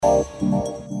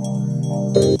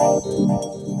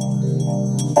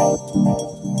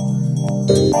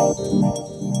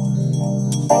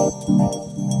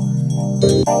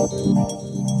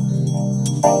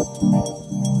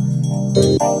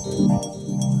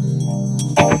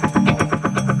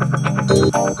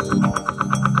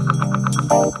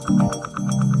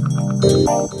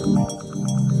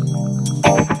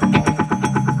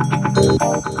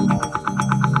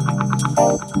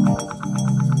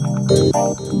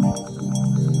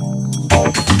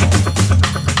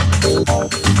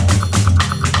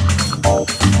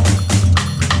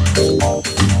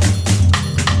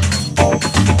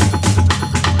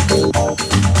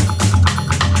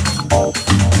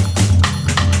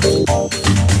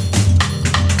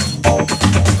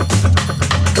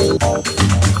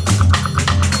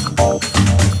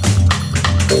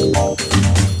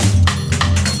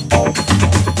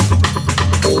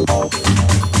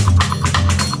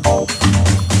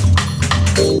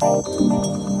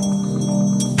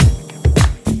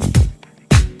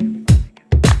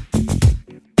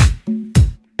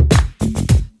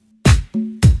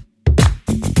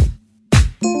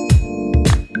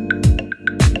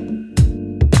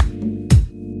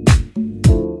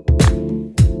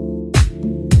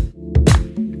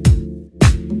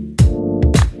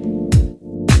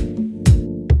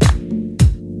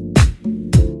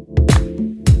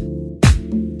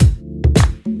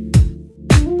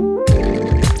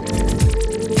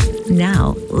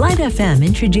Now, Light FM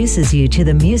introduces you to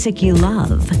the music you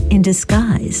love in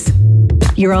disguise.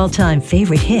 Your all-time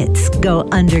favorite hits go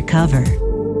undercover.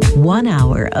 1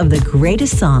 hour of the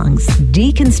greatest songs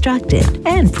deconstructed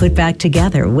and put back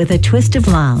together with a twist of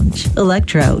lounge,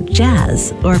 electro,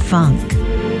 jazz, or funk.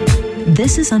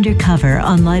 This is Undercover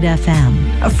on Light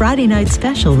FM, a Friday night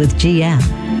special with GM.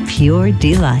 Pure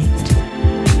delight.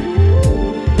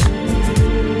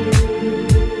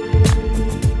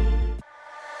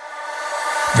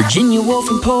 Virginia Woolf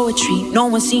and poetry, no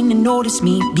one seemed to notice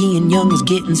me. Being young was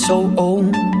getting so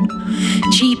old.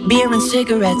 Cheap beer and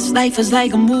cigarettes, life was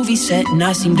like a movie set, and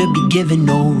I seemed to be given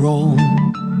no role.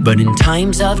 But in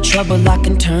times of trouble I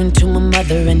can turn to my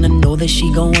mother, and I know that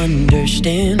she gon'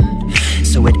 understand.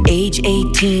 So at age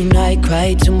 18 I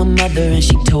cried to my mother, and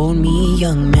she told me,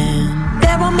 young man,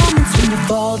 there are moments when you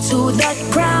fall to the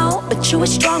ground, but you are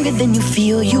stronger than you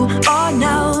feel you are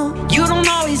now. You don't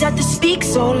always have to speak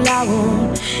so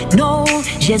loud. No,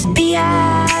 just be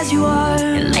as you are.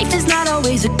 And life is not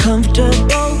always a comfortable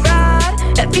ride.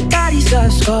 Everybody's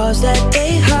got scars that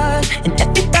they hide, and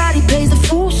everybody plays the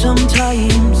fool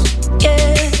sometimes.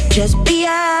 Yeah, just be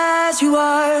as you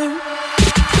are.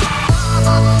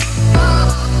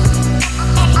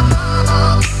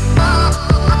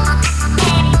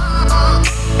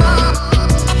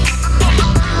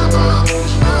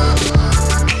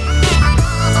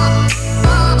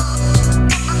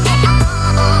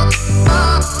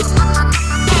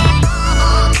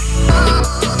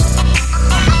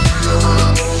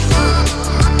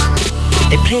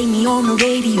 They played me on the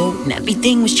radio, and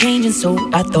everything was changing, so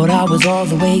I thought I was all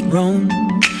the way grown.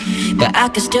 But I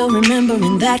can still remember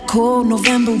in that cold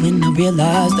November when I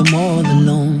realized I'm all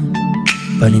alone.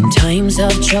 But in times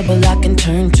of trouble I can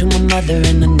turn to my mother,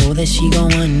 and I know that she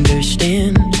gon'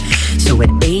 understand. So at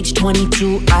age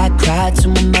 22 I cried to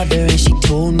my mother, and she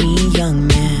told me, young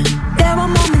man, there are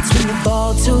moments when you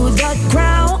fall to the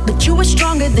ground, but you are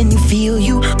stronger than you feel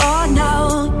you are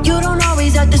now. You don't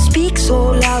always have to speak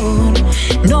so loud.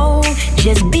 No,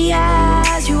 just be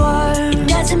as you are. It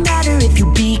doesn't matter if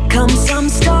you become some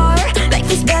star.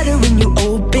 Life is better when you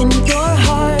open your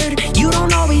heart. You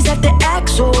don't always have to act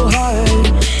so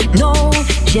hard. No,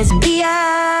 just be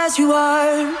as you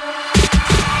are.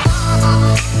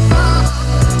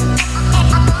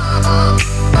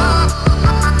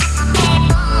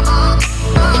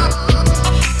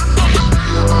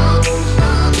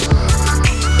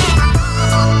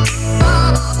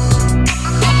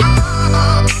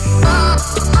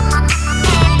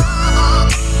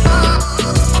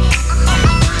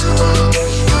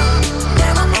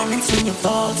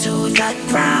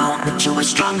 But you are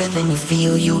stronger than you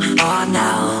feel you are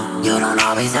now. You don't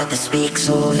always have to speak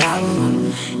so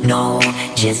loud. No,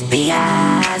 just be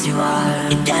as you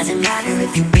are. It doesn't matter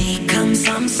if you become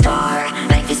some star.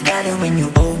 Life is better when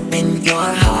you open your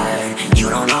heart. You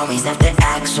don't always have to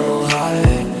act so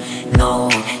hard. No,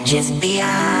 just be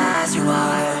as you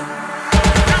are.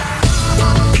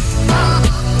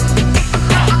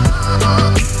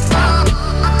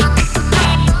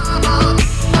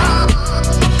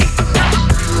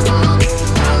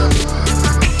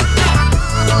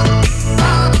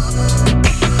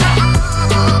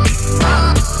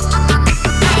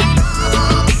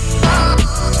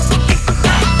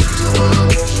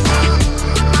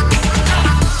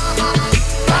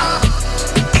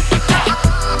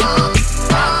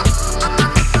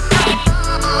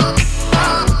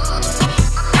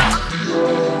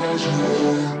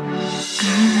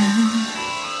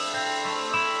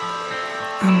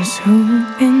 I'm so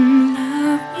in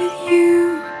love with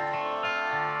you.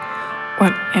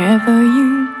 Whatever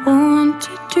you want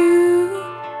to do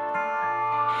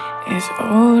is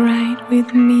alright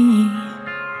with me.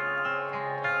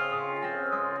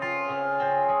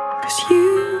 'Cause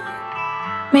you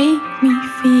make me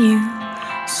feel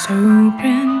so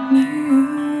brand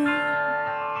new.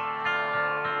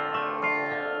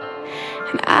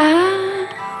 And I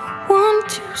want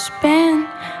to spend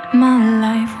my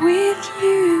life with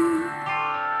you.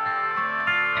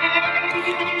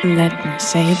 Let me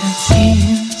say that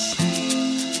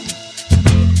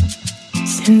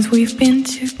since we've been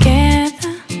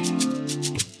together,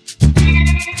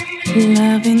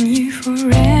 loving you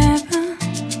forever,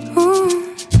 ooh,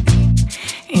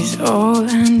 is all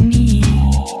I need.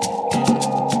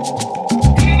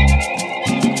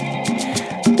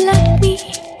 Let me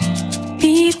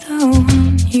be the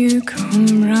one you come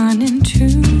running to.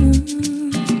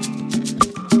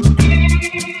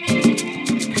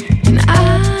 And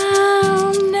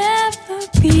I'll never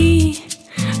be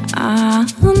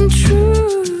untrue.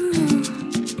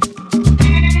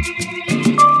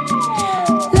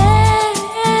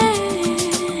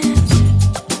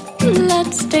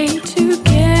 Let's stay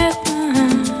together,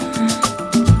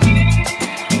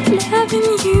 loving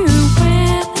you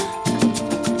weather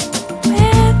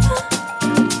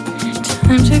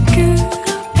times are good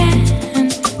or bad,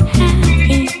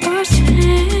 happy or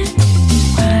sad.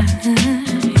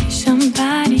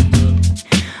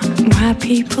 Why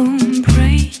people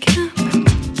break up,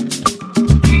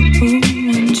 ooh,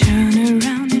 and turn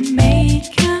around and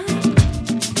make up.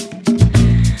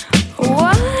 Oh,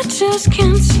 I just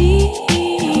can't see.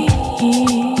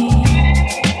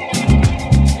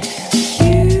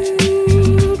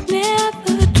 You'd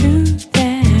never do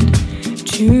that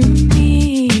to me.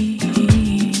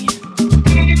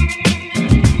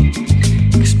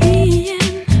 'Cause being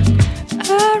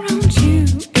around you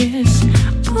is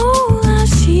all I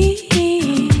see.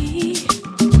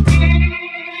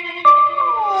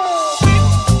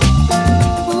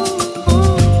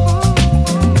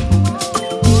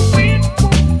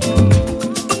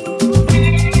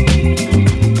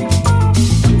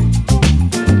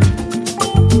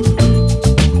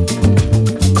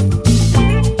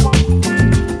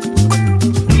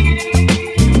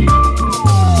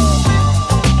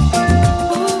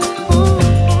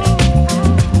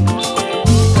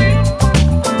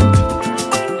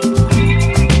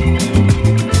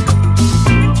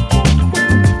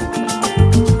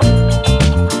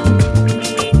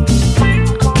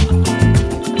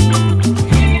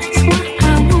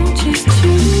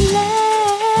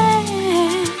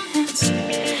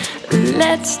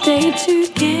 Let's stay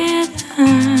together.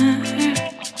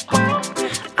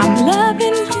 I'm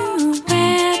loving you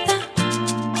weather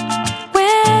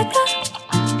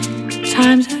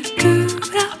times are good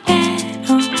or bad,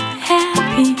 or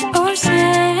happy or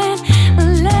sad.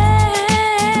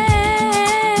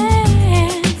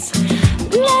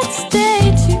 Let's stay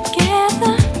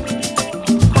together,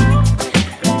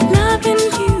 loving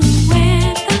you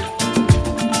weather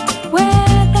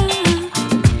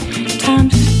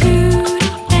times are good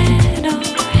or bad or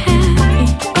happy.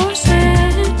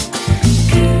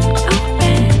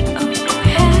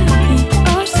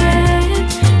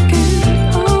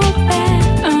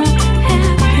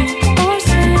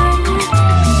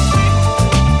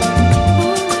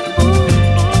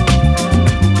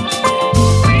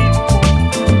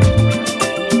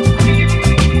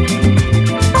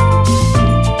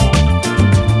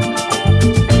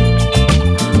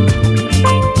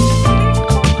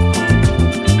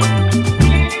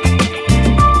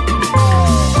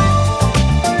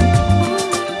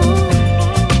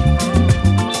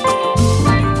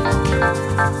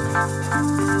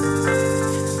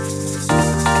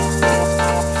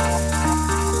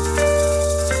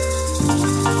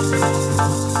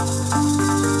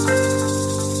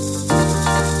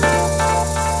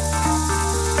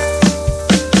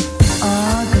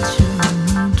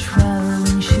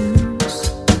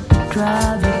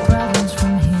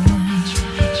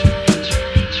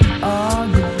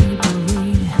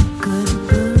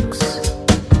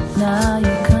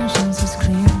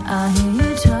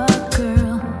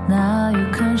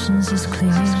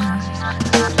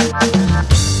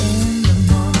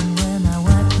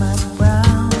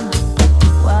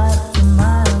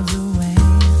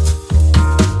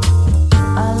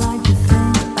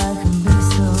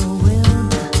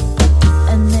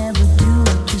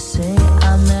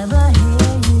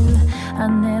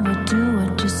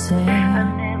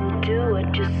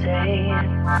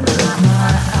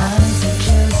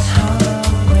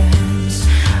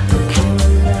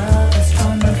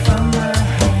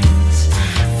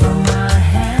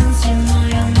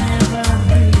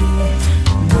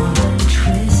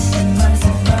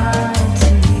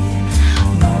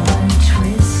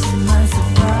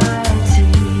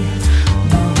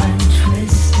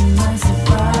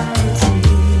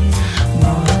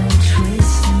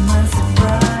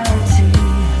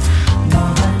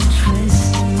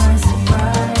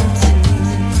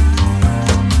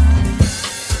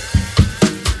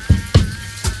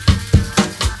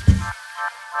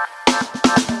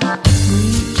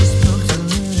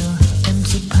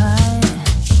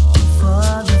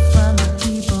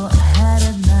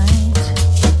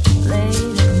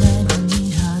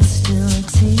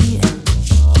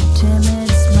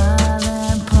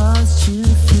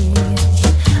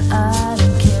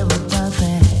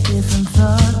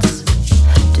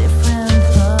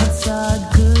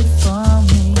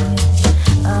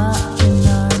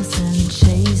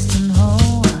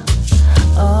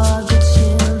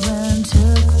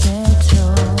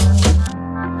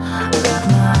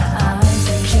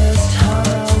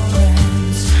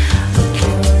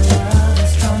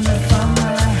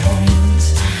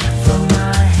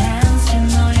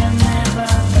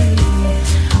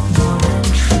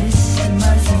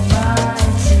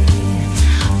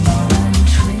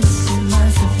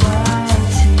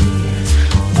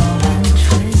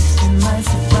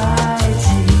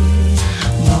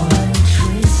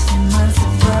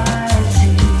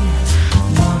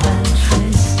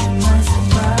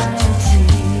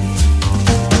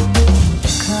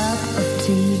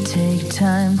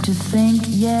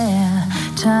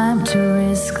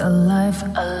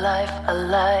 alive,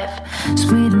 alive.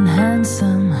 Sweet and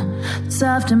handsome,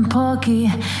 soft and porky.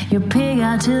 You pig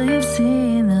out till you've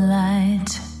seen the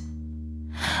light.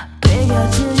 Pig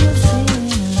out till you've seen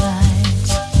the light.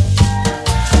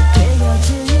 Pig out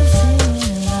till you've seen the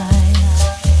light.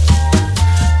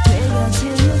 Pig out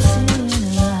till you've seen the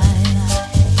light.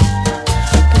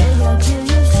 Pig out till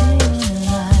you've seen the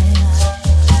light.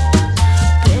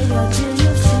 Pig out till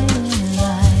you've seen the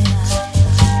light.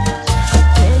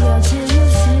 Pig out till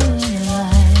you've seen the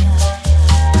light.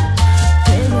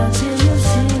 Pig out till you've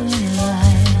seen the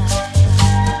light.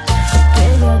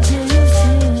 Pig out till you've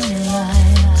seen the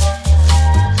light.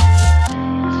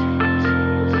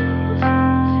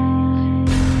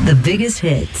 The biggest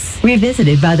hits,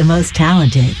 revisited by the most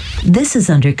talented. This is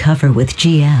Undercover with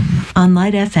GM on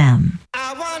Light FM.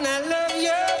 I wanna love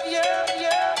you, you,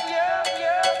 you, you, you,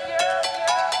 you, you.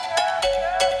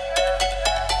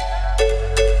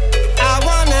 I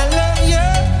wanna love you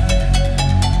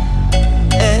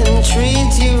and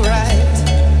treat you right.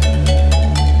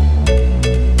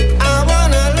 I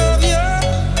wanna love you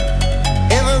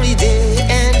every day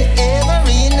and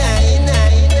every night,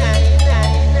 night, night,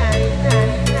 night, night,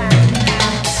 night,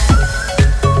 night.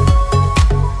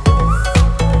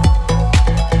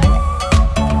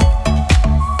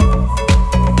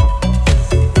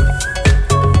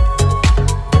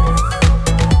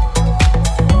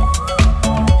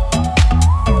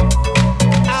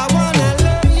 I wanna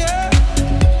love you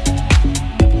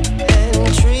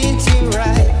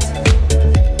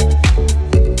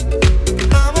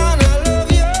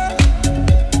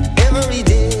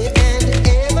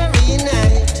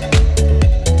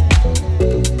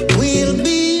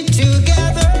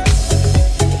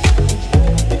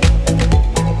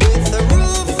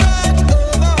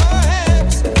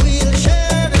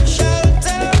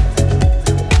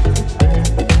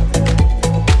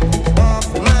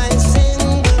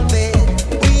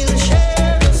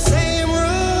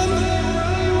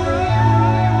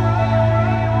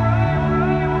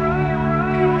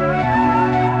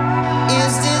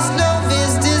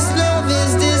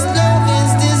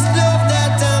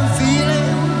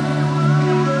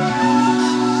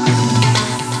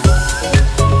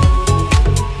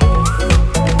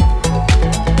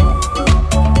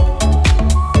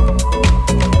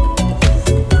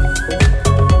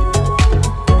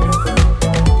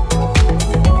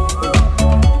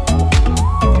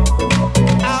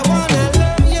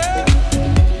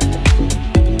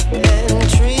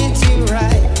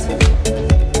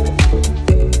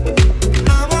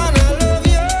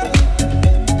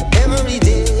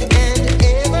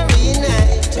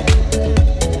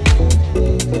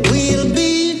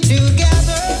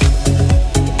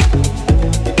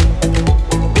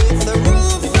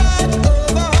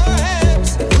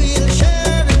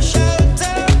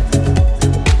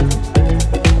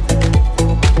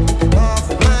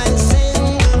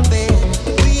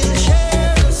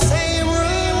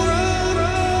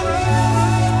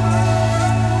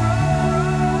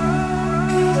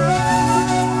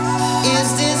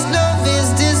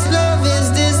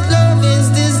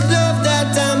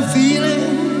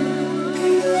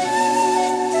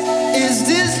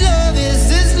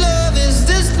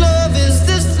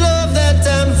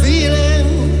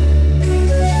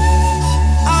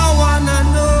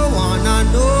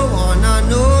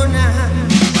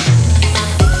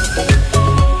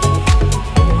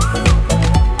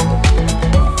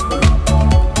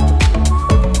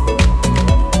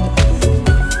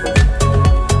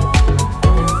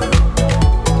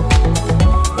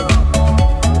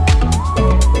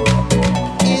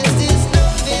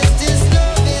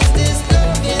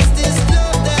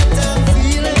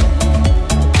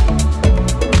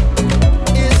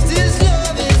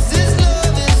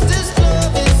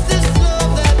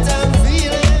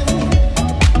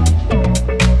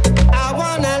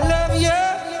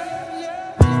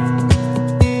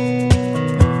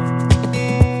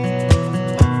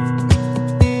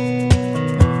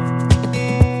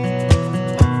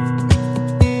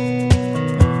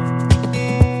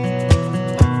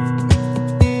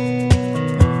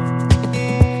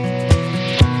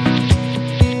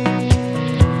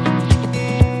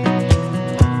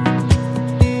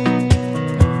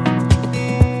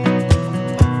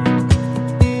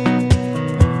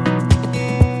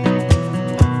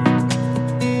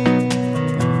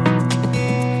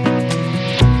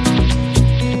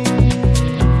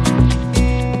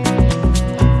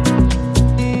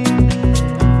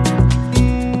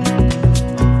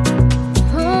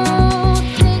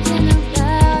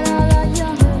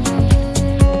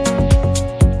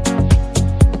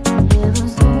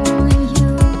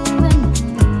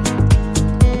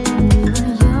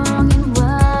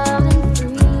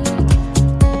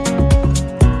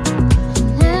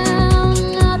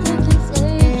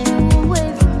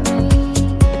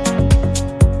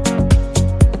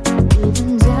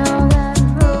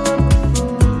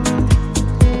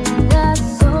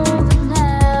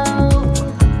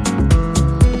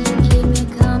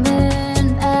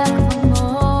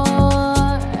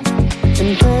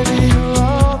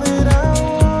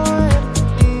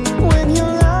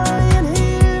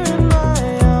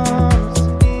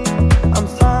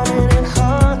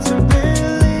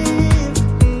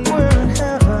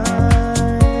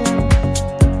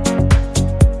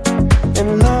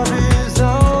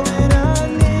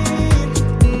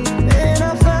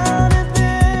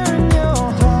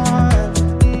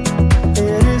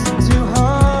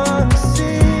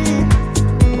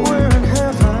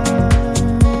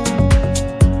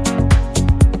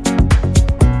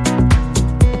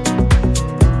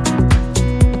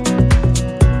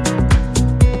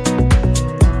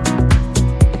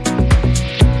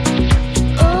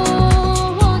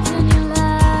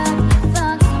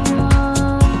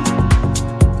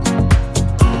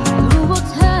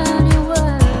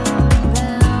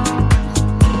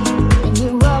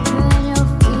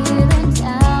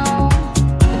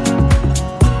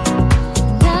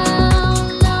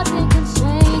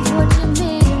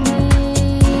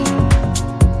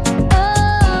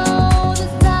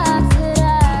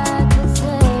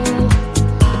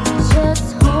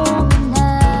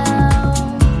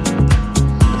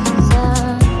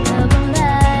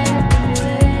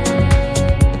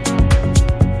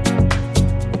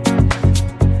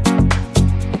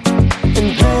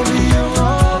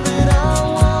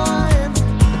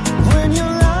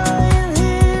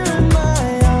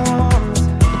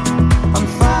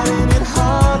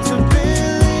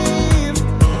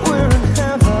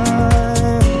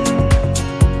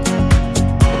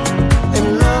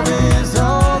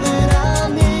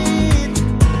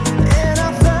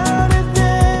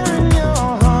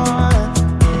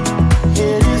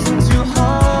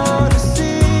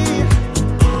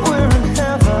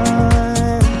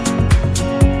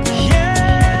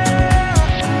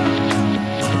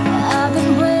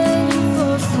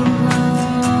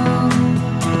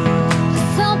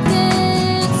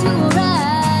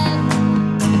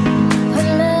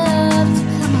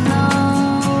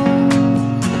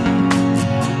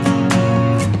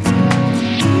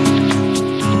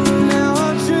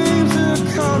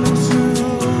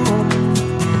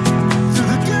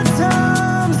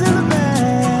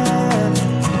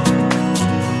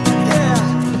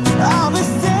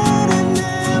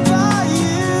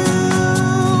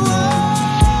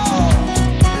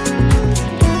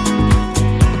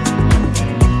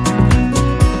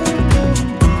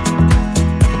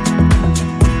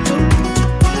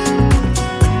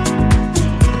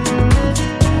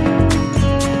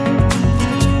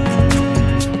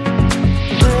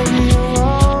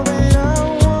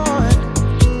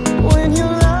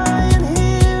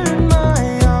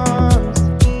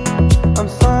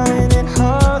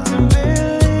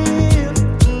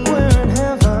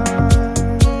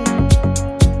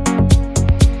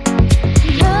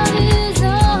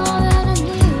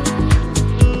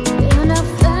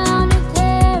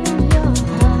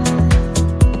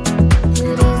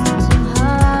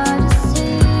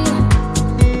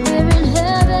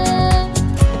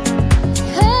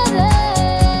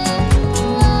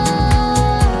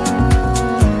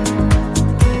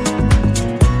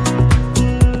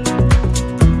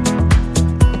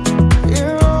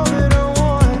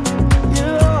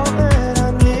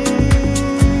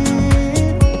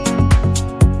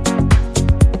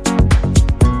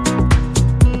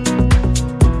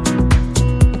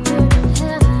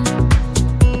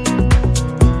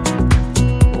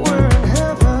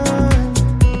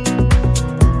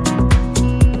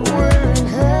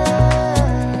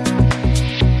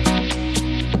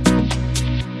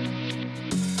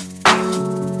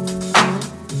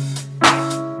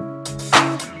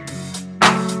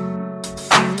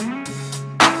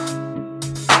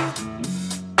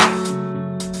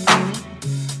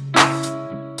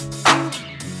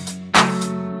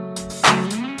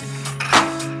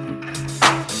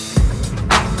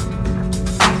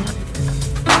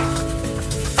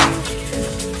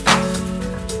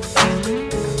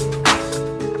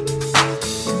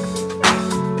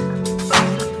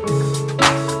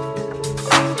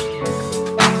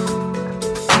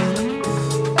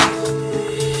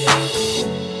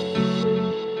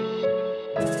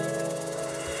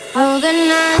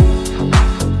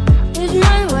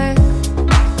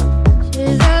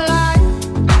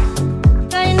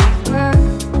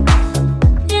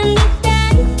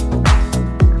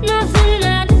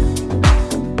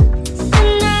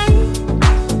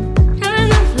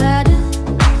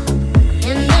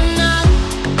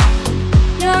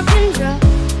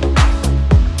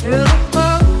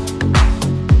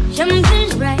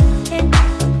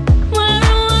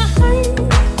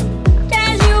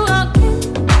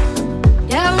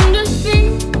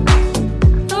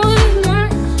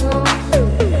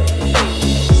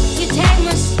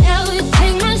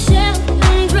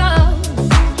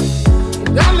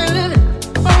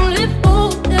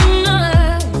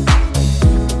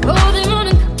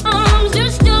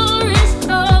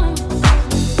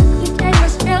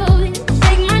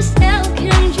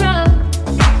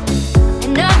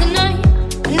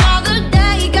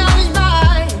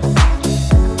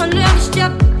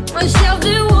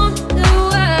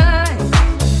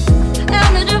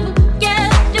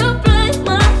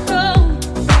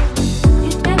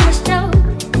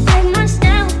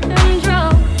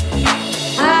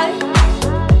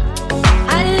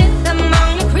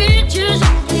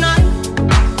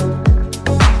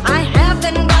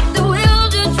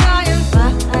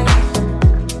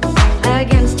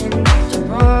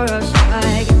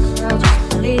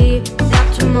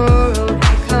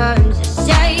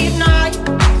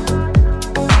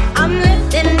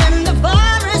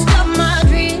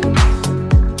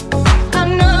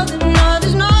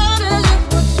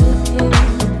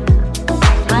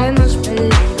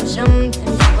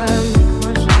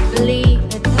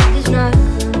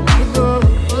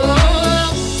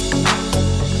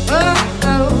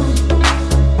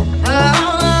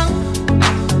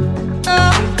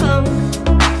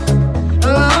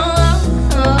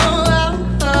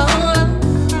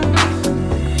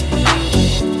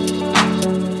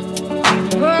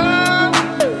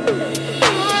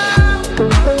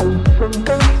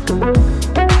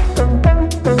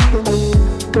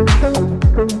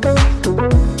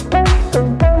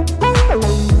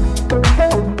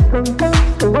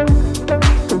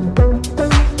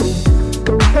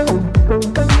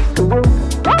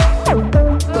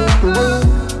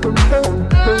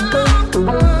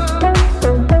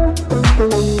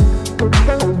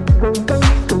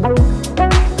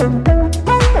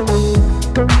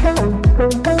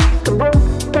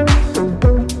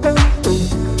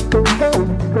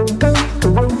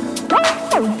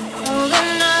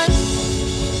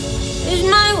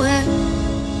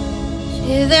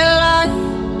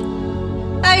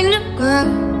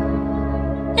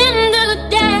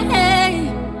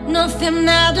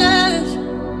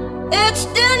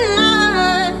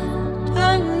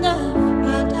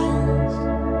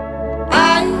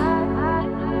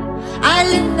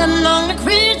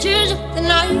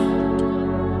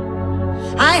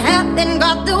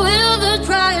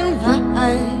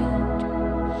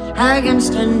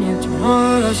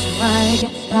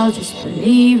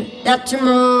That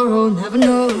tomorrow never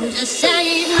knows. Just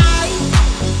say night.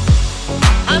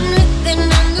 I'm living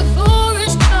in the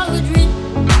forest of a dream.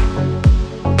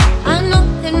 I know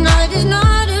the night is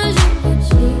not as it would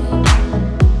seem.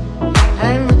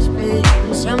 I must believe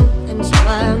in something, so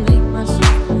I make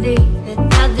myself believe it.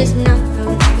 That there's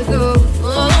nothing to go.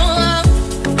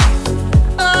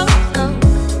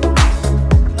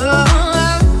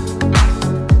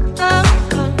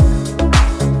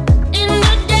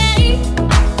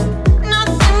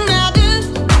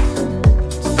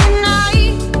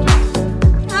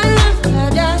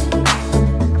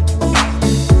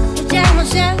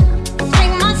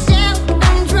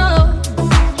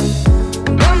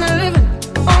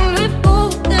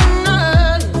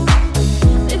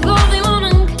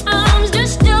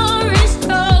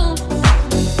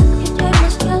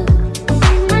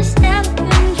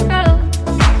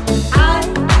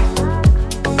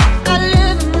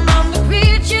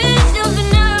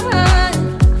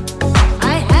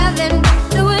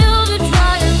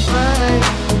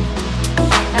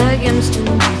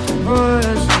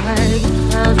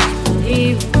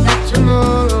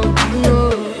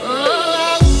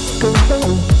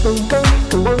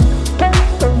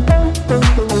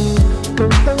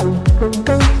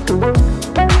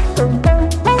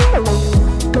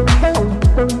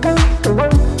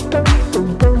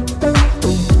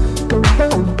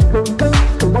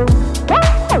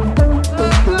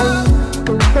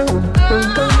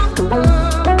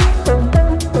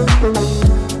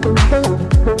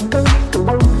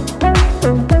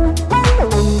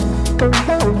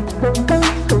 Thank you.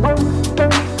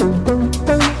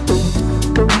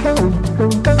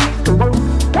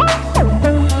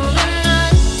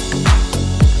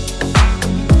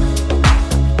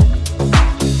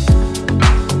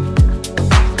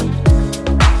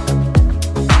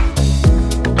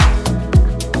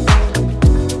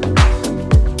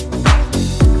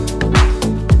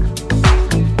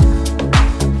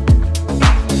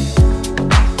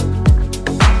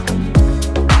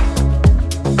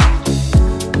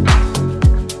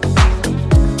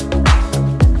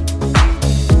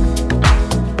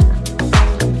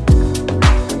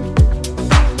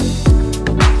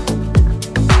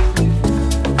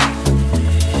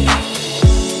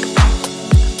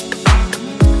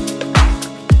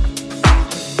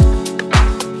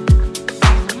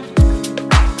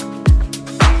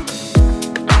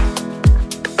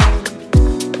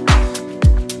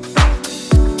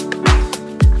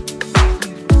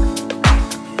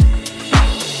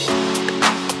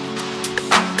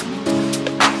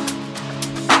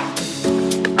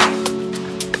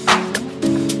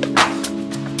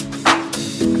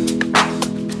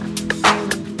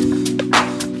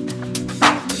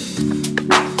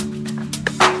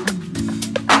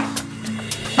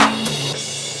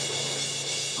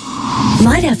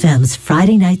 Light FM's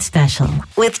Friday Night Special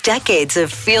with decades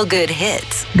of feel-good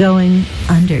hits going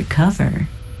undercover.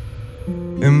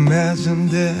 Imagine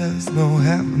there's no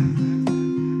heaven.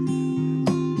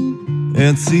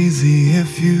 It's easy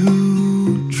if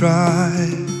you try.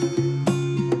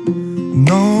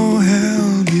 No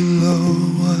hell below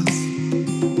us.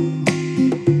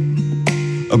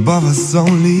 Above us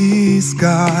only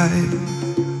sky.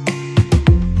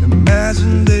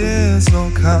 Imagine there's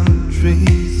no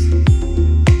countries.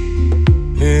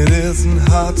 It isn't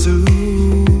hard to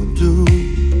do.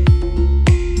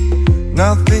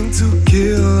 Nothing to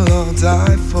kill or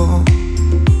die for,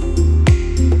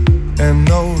 and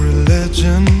no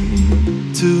religion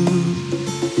too.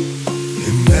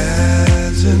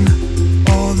 Imagine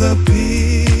all the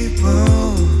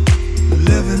people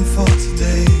living for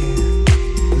today,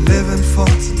 living for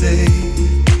today.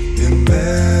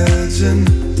 Imagine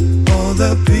all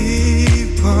the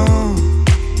people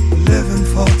living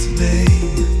for today,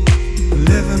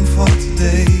 living for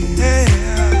today. Yeah.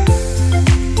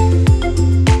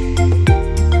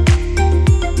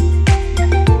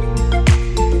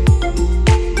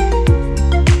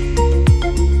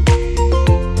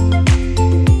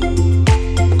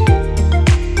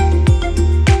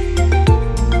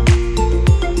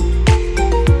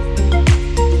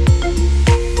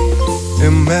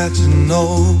 Imagine no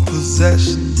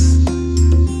possessions.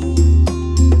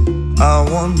 I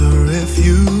wonder if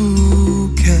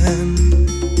you can.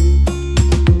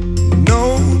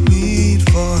 No need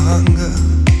for hunger.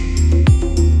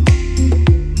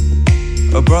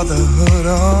 A brotherhood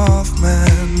of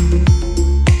man.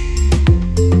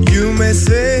 You may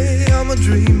say I'm a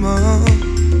dreamer,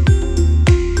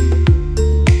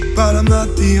 but I'm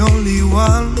not the only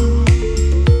one.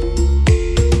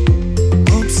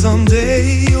 Someday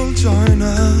you'll join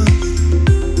us,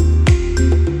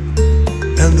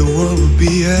 and the world will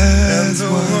be as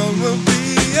one.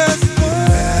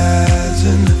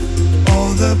 Imagine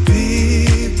all the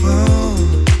people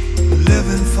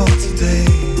living for today,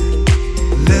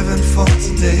 living for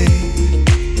today.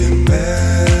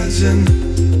 Imagine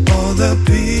all the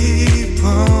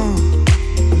people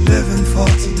living for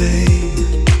today,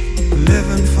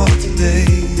 living for today.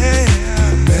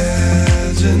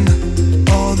 Imagine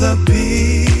all the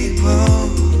people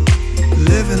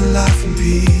living life in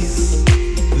peace,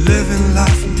 living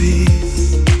life in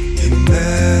peace.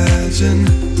 Imagine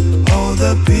all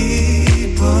the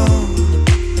people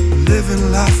living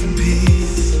life in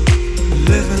peace,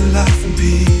 living life in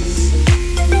peace.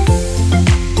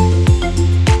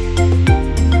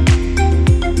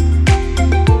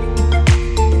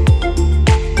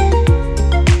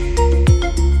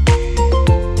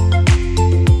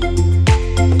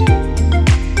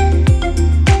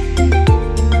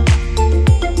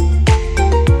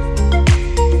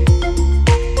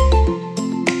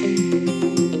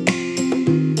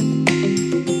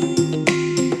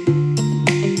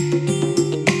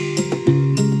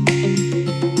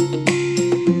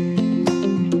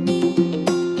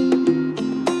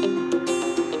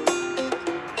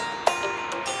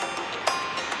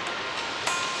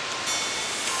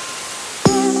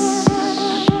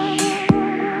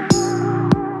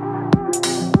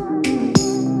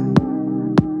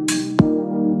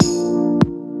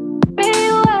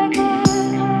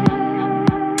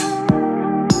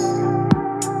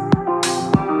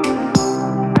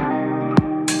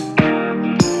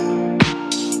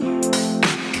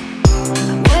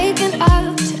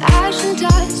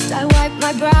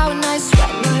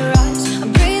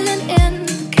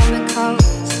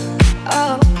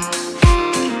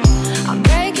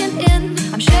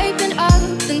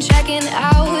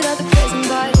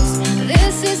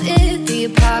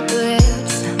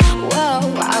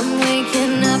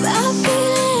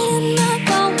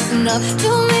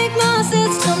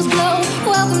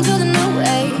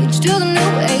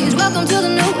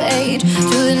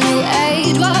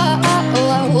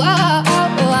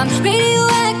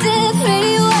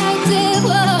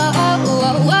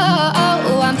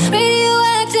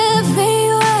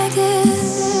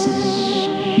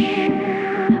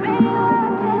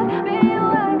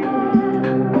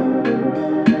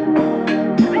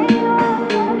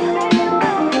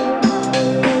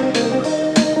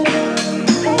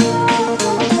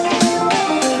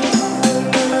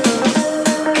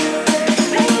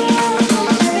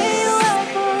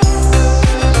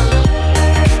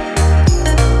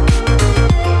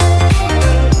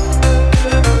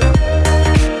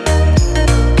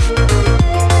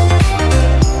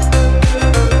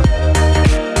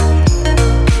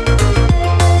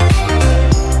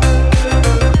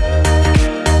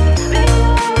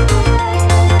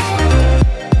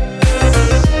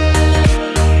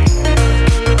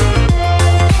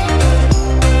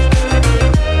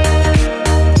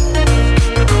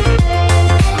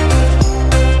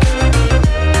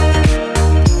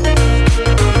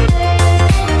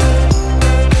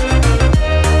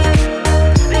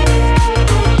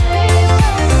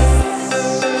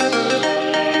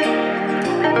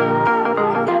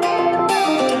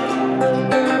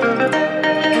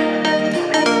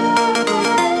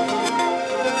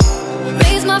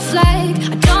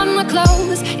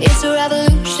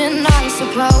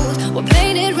 We're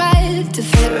painted right to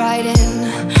fit right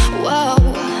in. Whoa,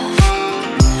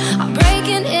 I'm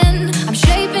breaking in, I'm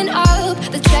shaping up,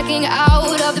 the checking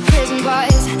out of the prison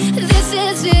bars. This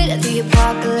is it, the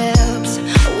apocalypse.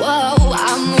 Whoa,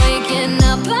 I'm waking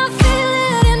up, I feel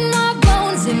it in my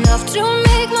bones, enough to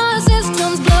make my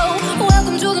systems blow.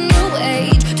 Welcome to the new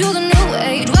age, to the new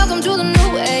age. Welcome to the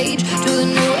new age, to the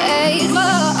new age.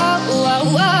 Whoa, whoa,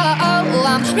 whoa,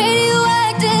 I'm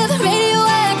radioactive,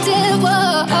 radioactive.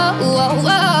 Whoa, whoa,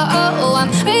 whoa, I'm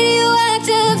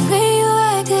radioactive,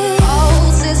 radioactive.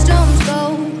 All systems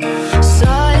go,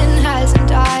 sun hasn't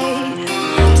died.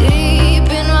 Deep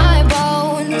in my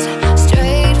bones,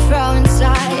 straight from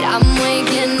inside. I'm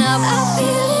waking up, I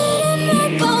feel it in my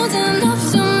bones, enough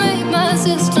to make my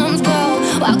systems go.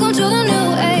 Welcome to the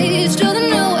new age, to the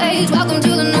new age. Welcome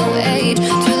to the new age,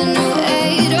 to the new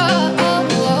age. Oh,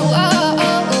 oh, oh,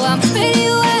 oh, oh. I'm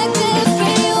radioactive,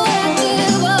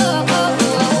 radioactive. Oh, oh,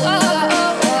 oh, oh,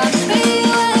 oh. I'm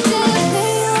radioactive,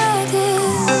 radioactive.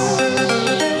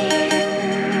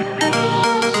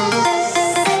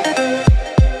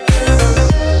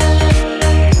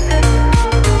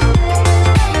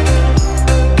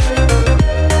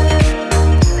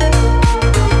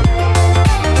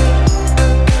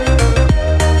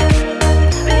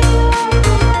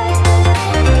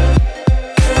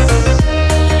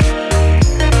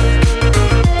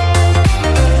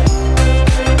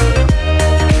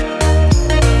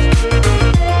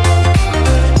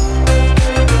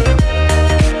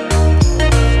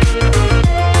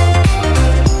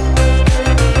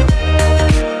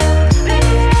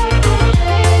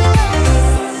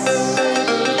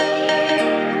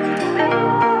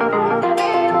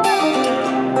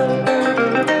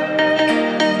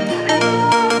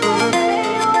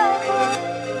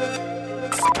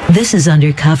 This is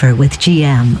Undercover with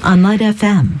GM on Light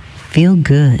FM. Feel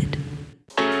good.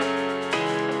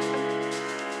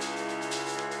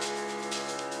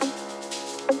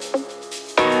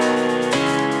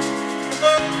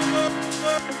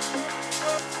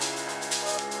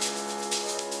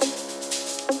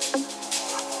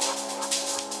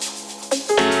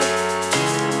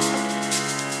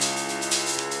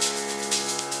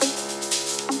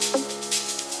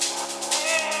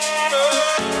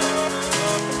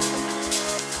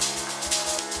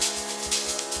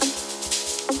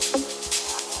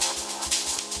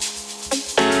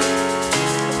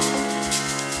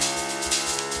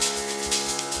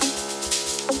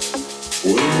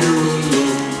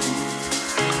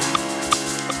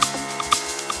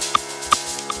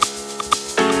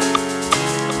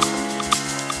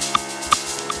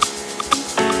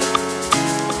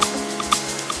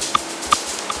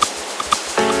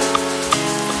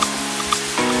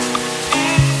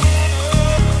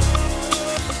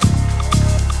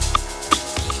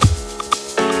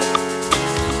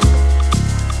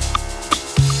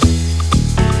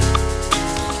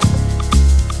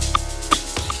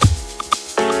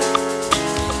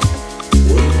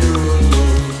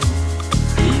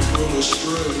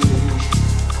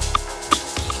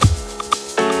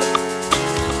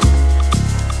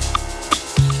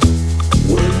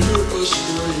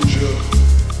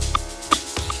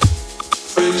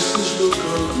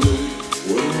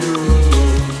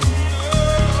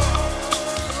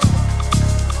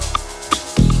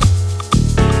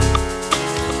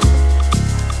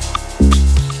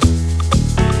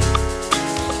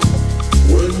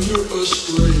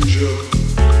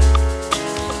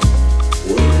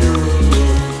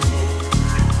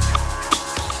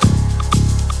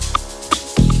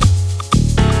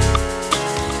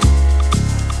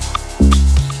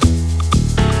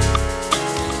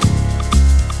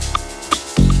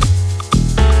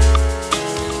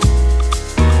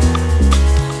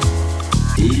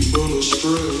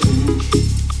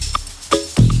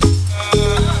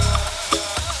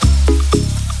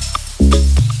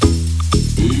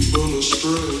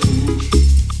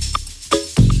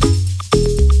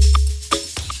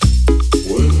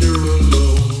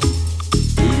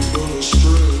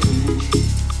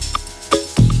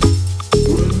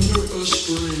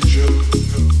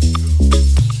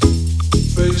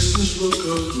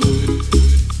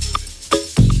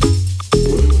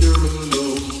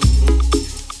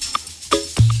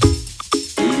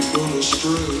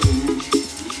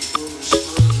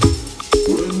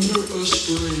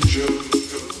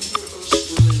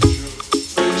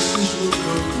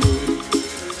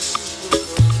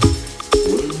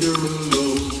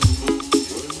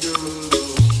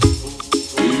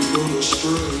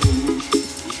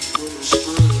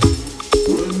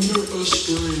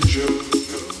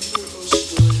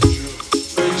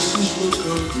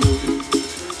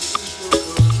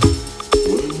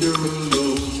 When you're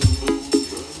alone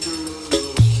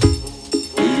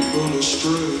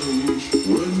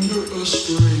when you're a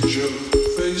stranger.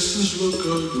 Faces look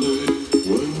ugly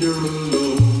when you're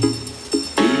alone.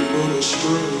 People are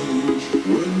strange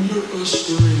when you're a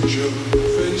stranger.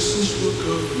 Faces look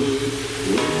ugly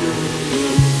when you're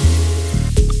alone.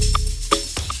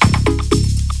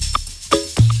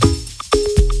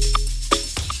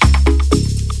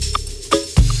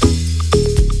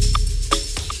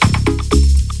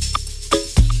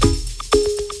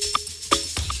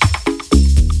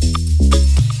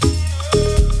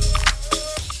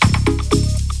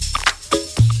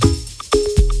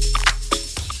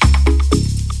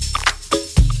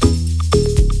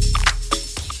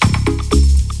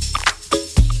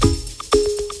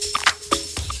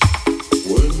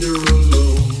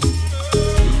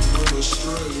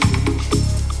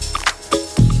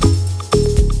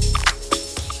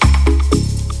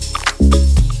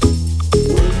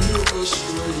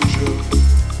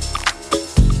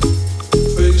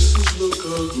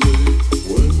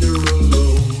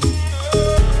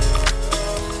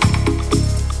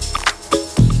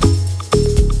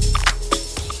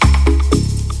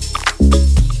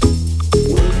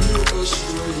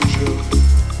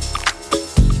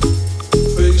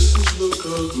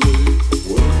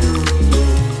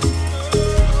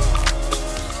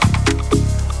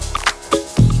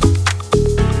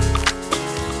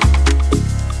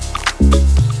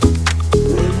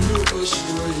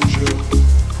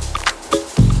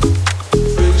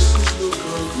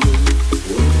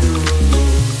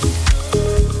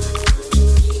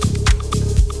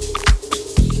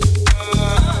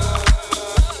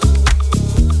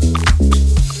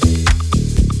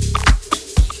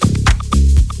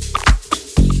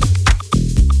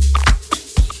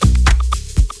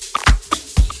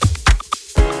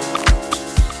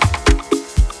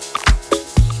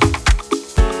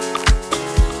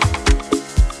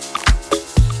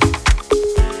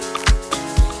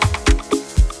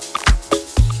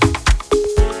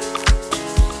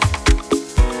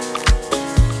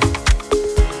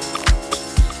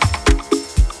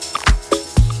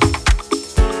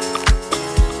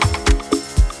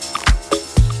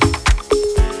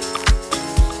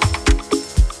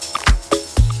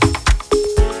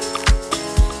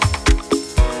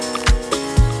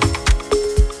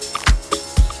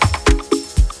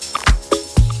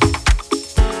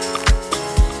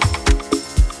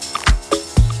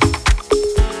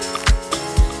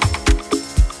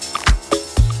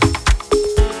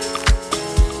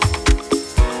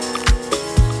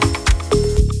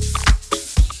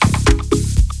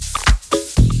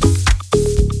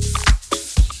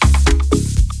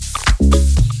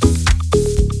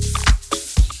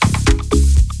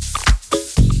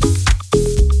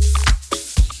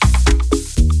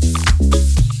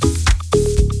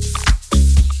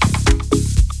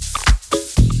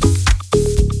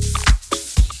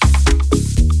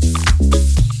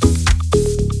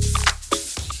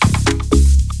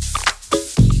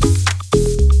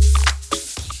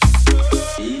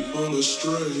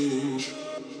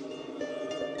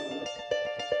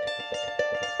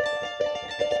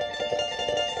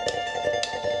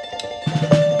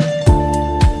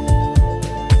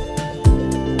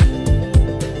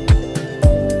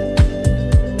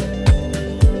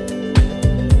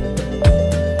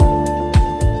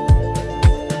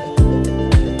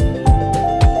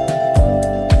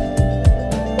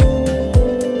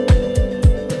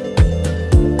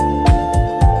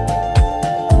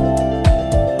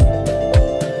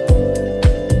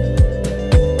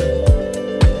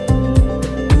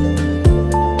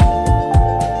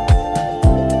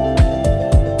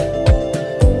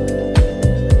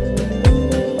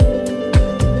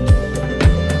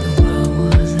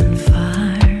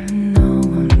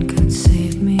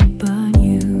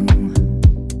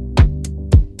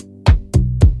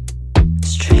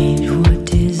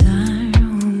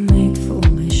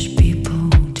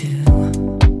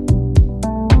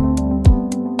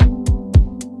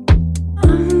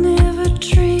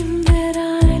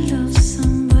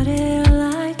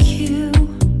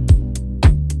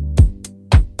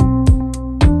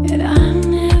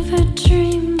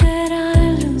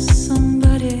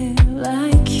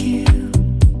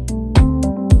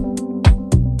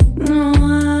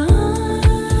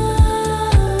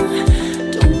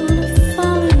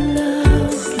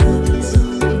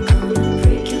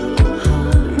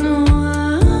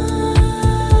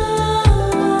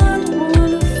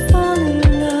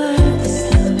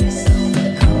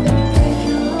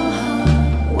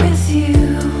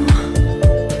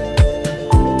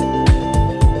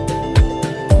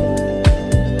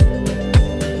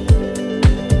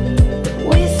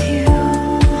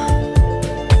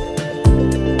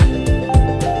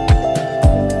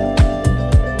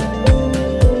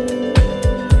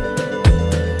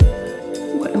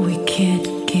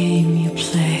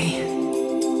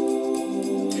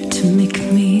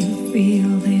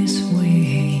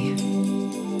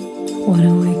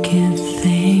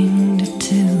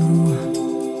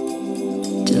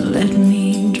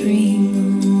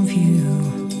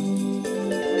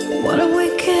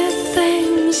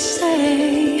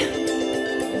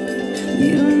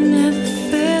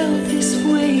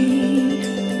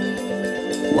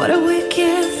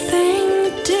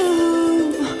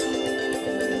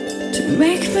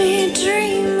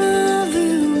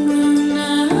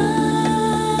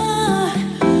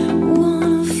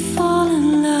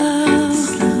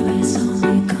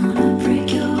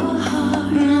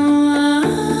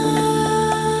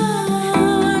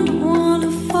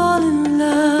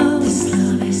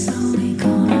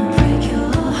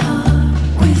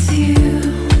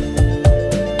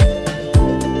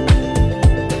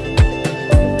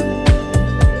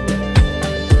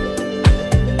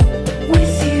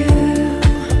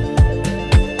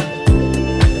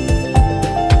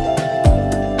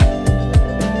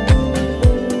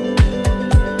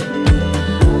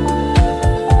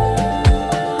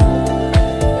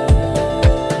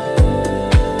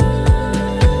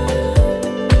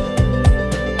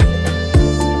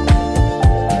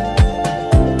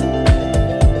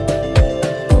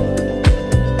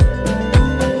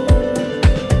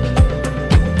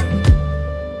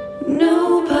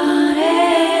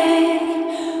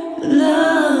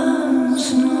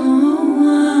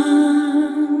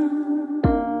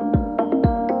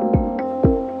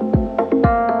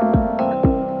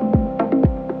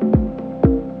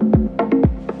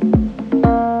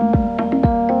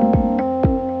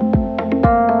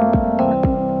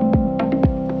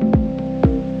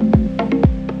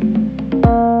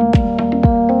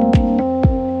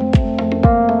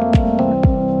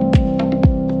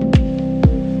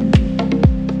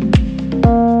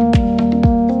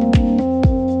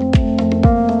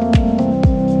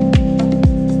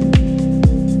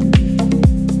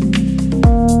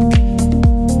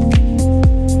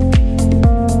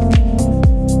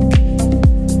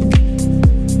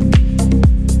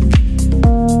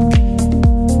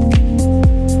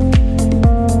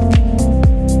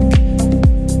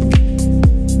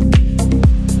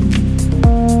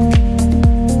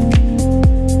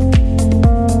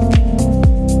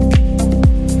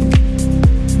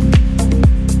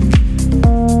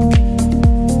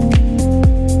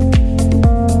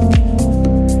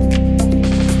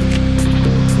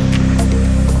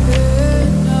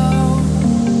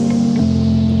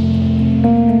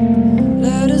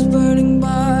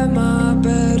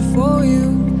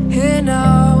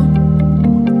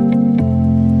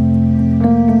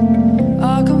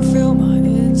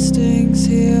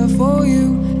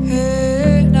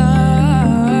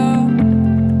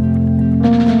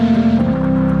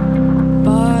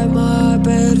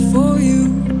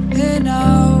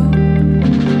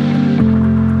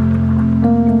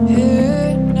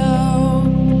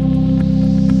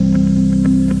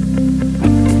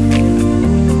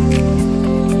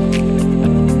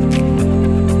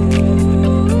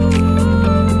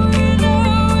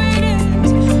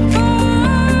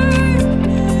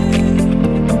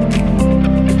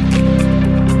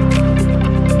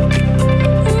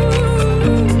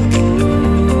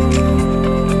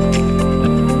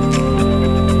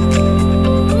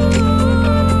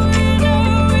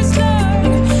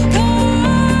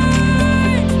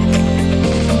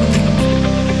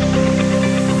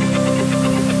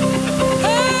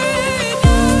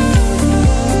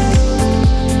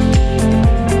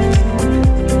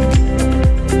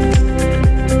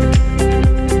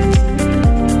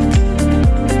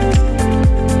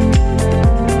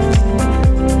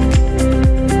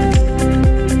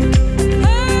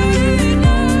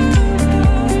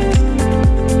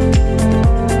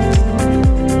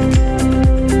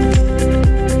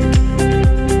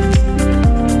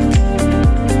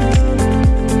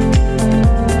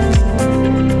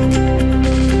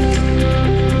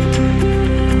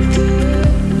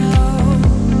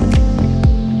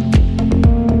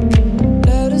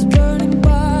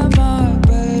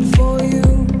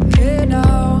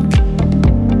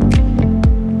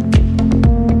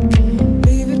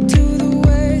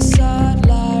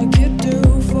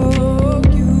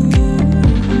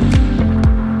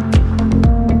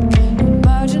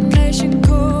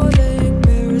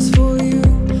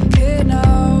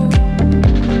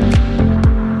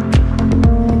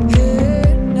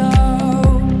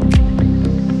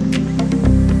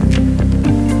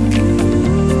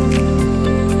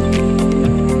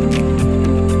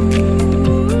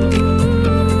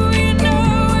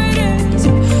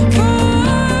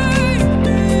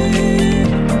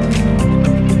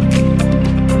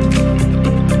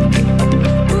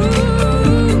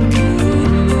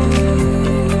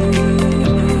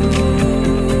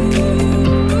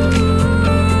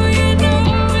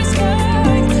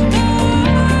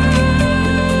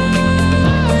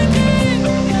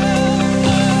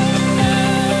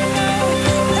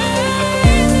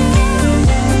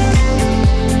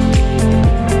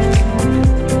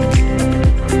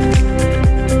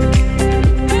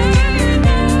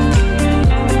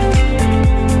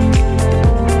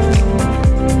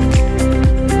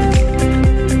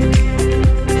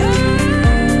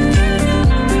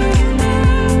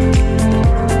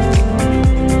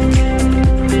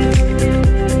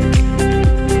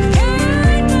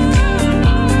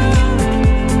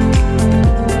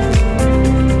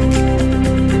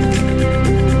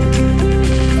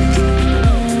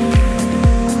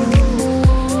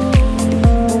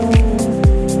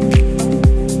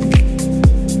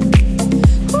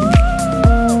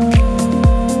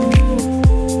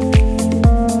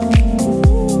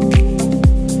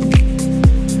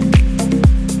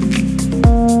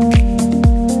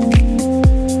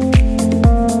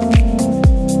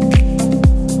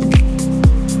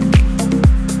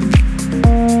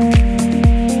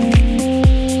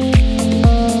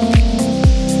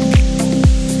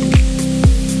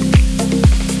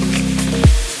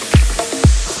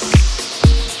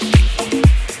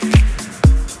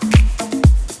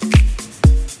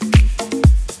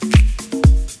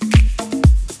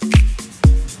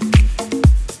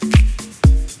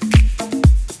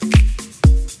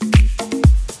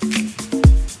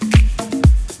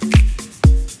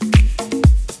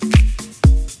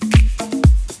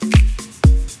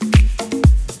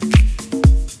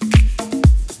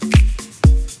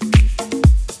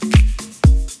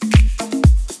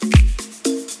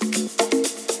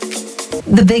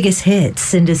 biggest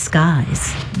hits in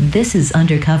disguise. This is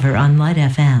Undercover on Light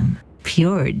FM.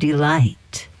 Pure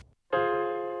delight.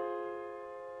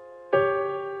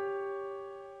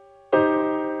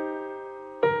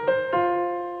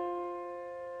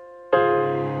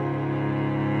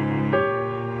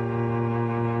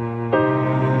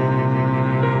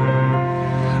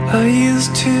 I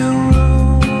used to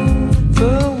rule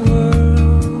the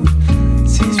world,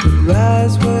 seas would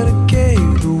rise when I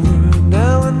gave the word.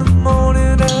 Now in the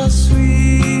morning I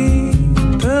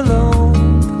sweep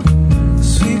alone,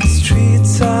 sweep the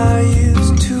streets I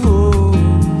used to own.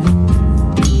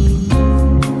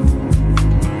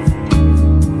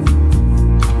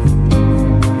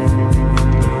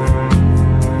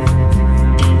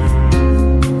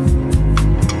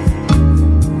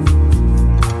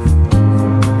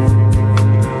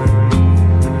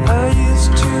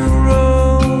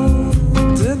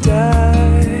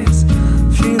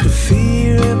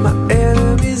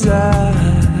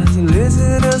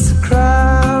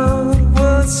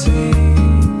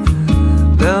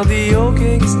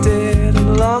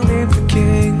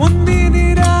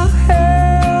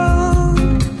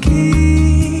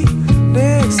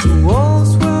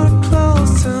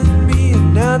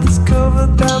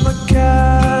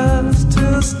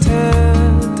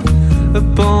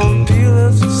 Upon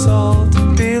pillars of salt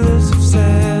and pillars of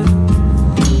sand,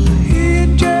 I hear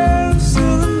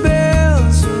Jerusalem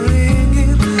bells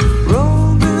ringing,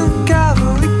 Roman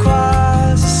cavalry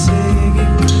choirs are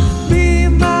singing. Be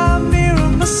my mirror,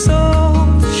 my soul,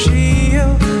 the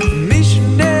shield,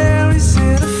 missionaries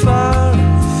in a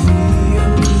foreign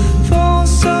field. For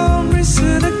some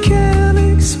reason I can't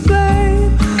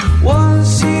explain,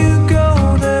 once you go,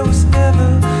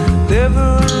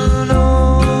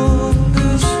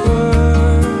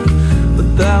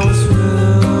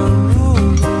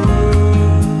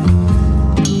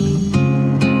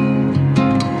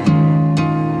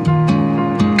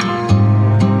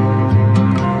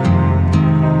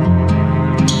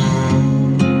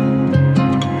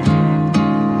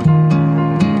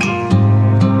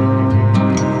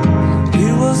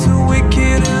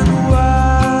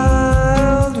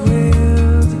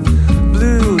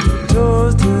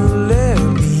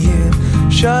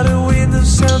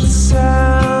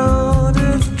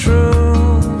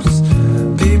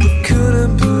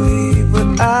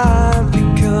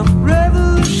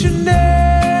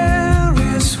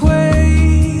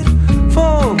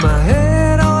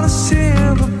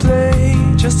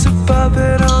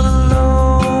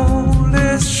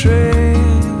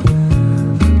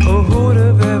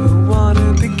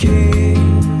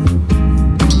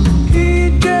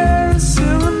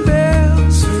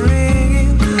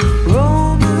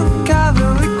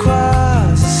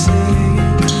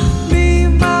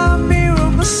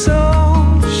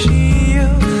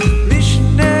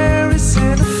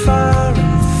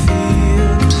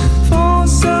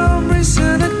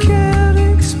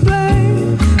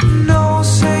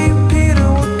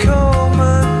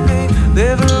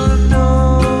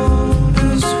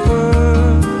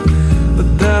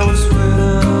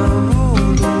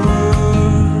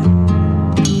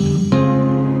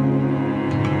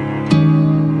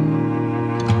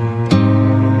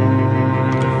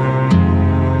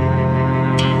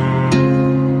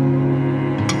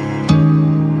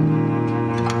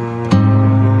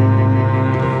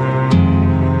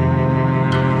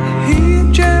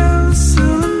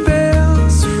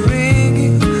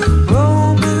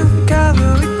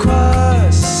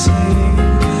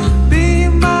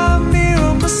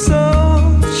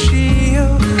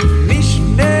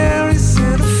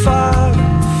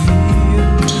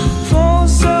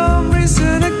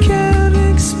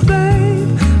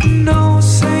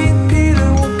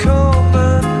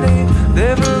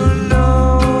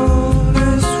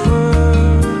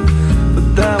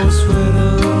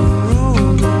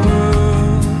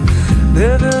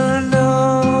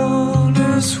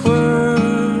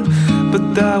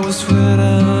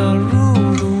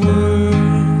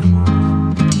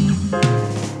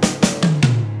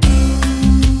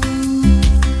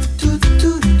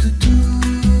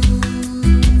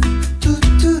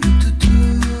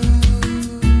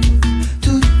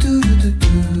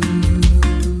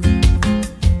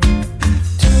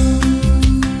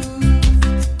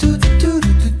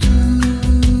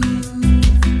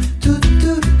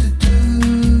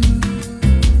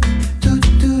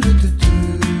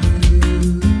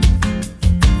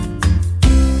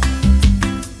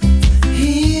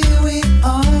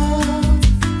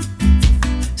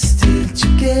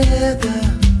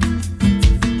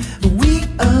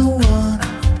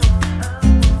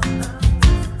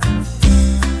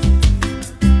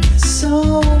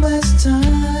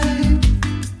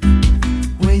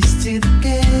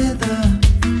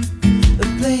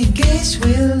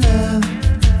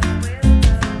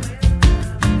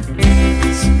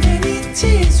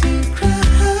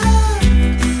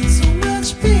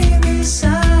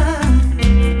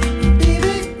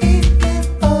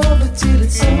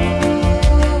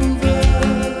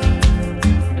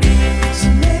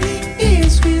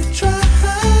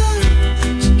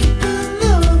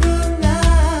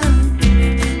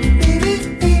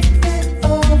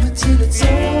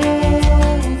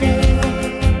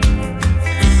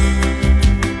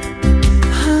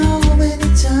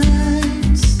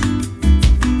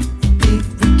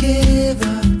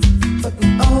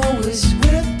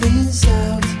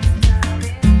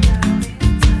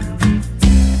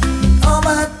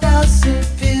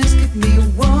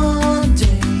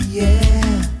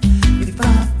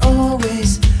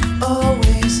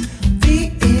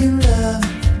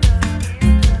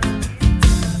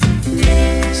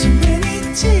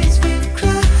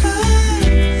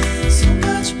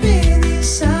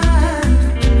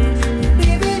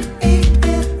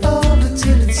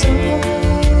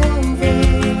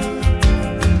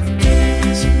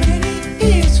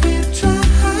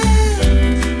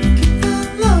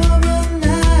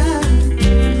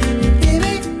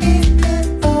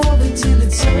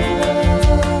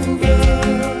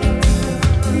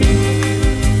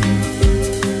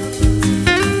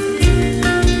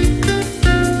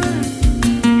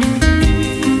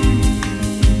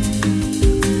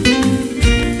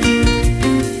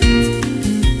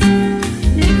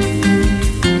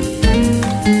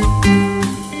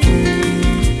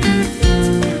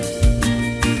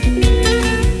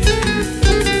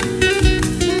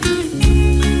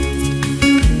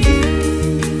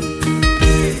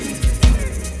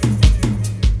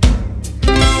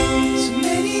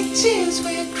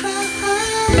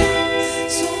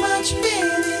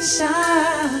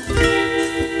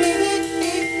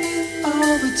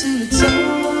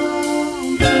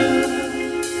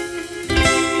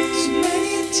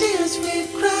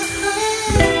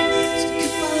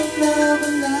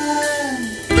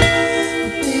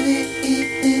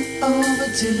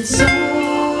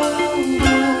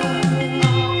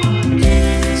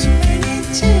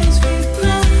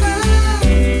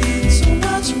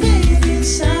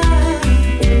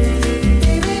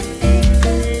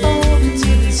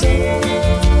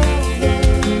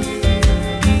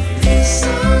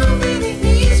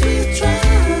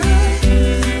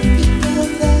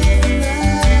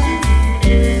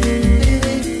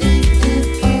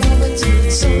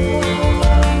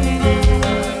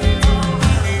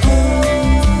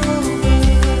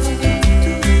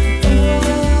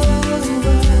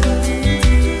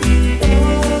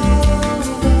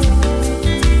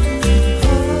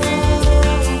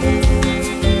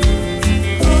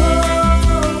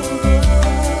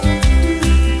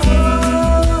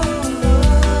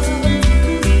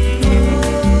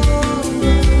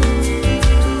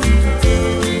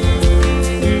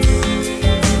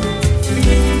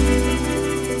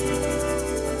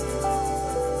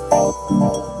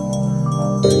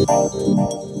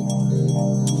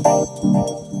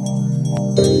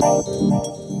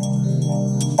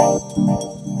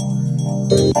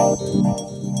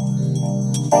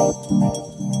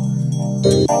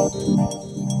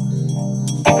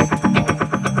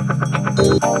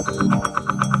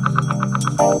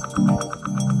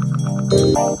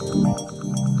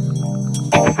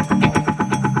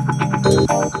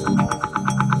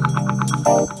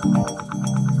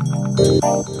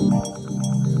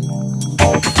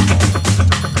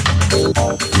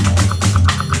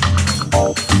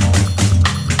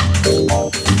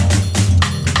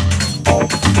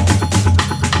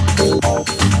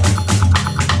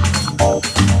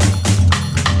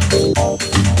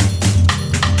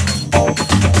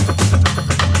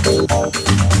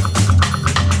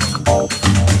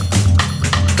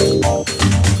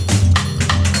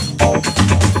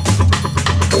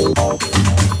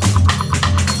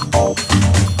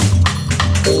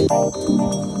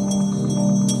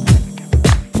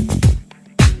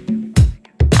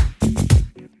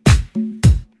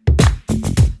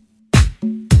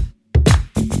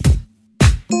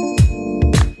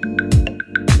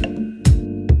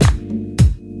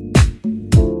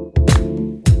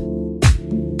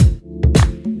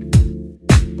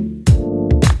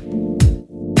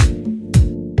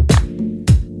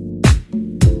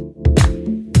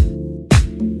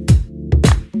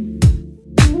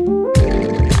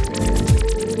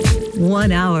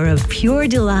 1 hour of pure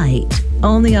delight,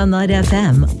 only on Light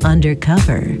FM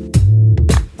Undercover.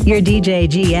 Your DJ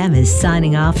GM is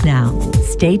signing off now.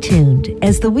 Stay tuned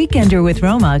as The Weekender with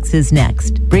Romox is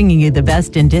next, bringing you the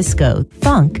best in disco,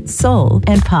 funk, soul,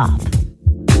 and pop.